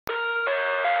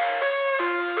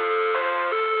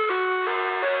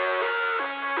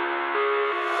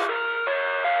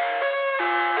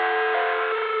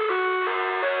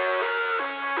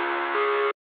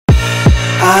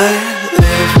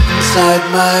inside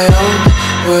my own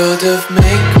world of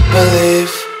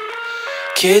make-believe.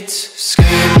 Kids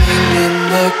screaming in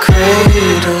their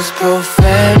cradles,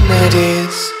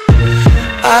 profanities.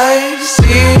 I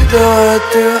see the world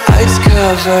through ice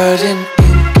covered in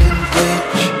ink and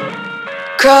bleach.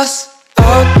 Cross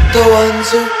out the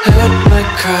ones who heard my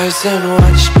cries and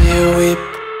watched me weep.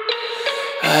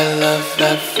 I love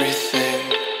everything.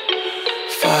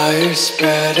 Fire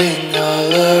spreading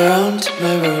all around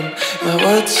my room. My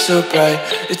world's so bright,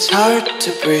 it's hard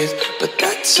to breathe, but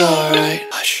that's alright.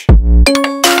 Hush.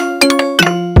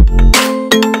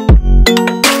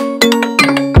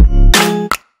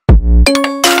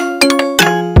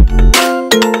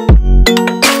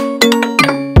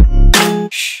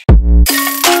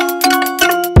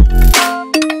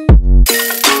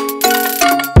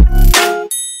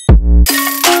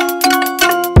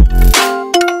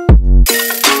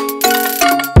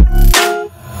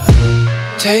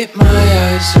 Tape my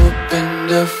eyes open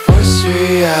to force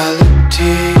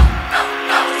reality.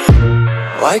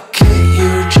 Why can't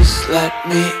you just let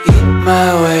me eat my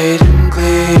weight in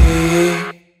glee?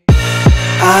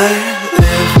 I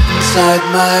live inside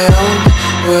my own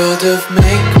world of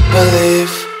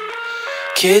make-believe.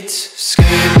 Kids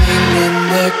screaming in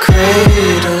their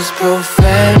cradles,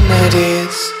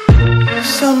 profanities.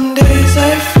 Some days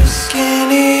I feel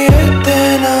skinnier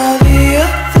than all the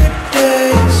other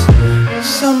days.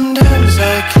 Sometimes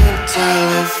I can't tell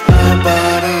if my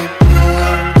body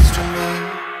belongs to me.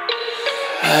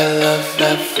 I love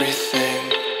everything.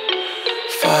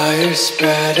 Fire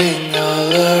spreading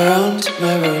all around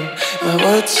my room. My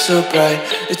world's so bright,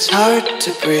 it's hard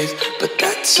to breathe, but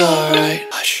that's alright.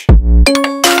 Hush.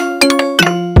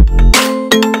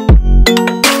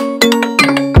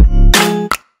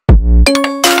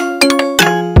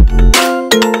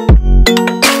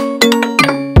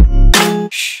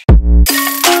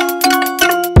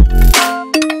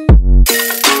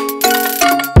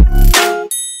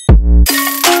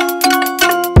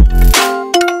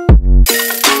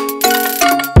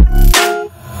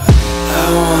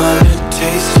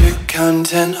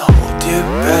 Content, hold your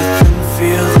breath and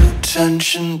feel the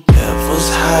tension. Devils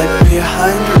hide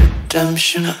behind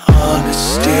redemption.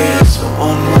 Honesty is a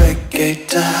one-way gate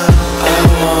to hell. I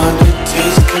wanna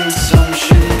taste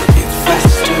consumption. Breathe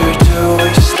faster to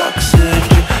waste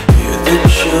oxygen. Hear the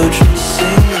children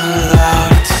sing.